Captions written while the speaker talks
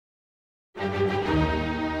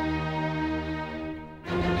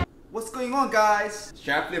going on, guys?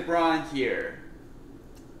 Chef LeBron here.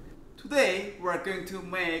 Today we're going to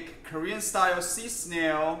make Korean style sea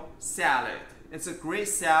snail salad. It's a great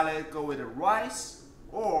salad. Go with the rice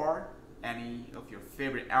or any of your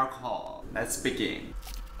favorite alcohol. Let's begin.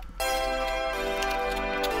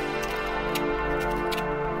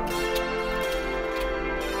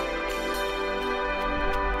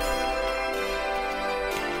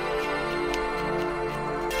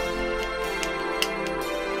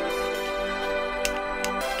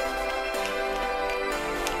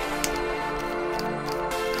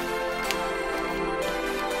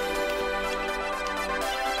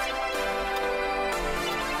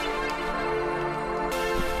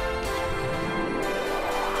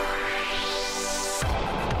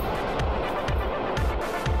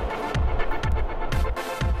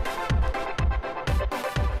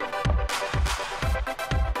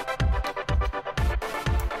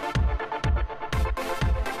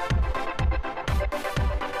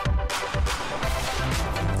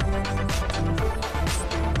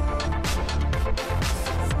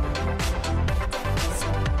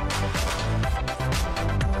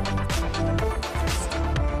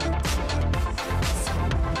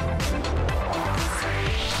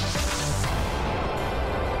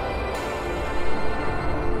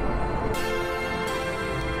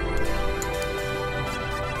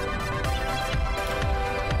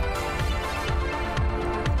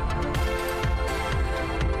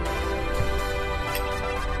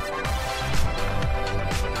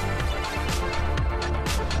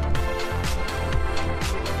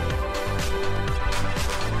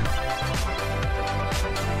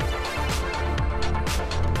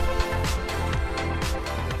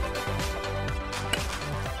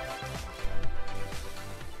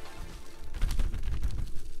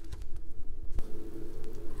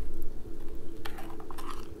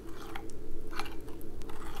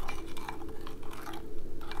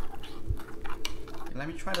 Let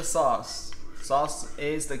me try the sauce. Sauce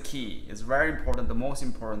is the key. It's very important, the most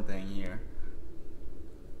important thing here.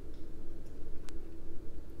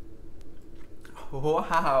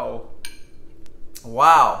 Wow.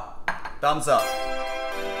 Wow. Thumbs up.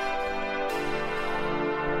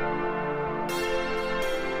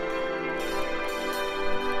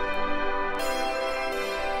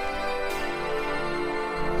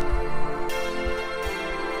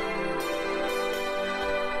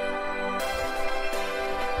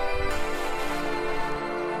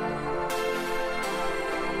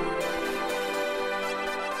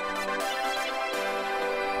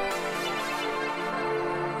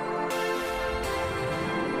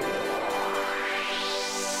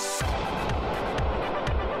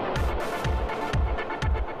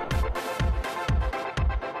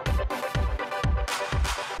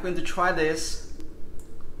 I'm going to try this.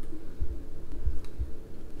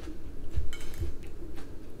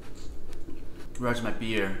 Where's my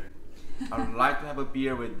beer? I would like to have a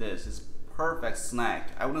beer with this. It's perfect snack.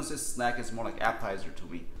 I wouldn't say snack, it's more like appetizer to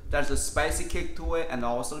me. There's a spicy kick to it and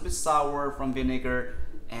also a bit sour from vinegar,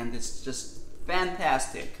 and it's just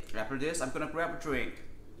fantastic. After this, I'm gonna grab a drink.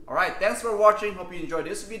 Alright, thanks for watching. Hope you enjoyed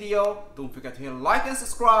this video. Don't forget to hit like and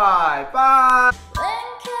subscribe. Bye!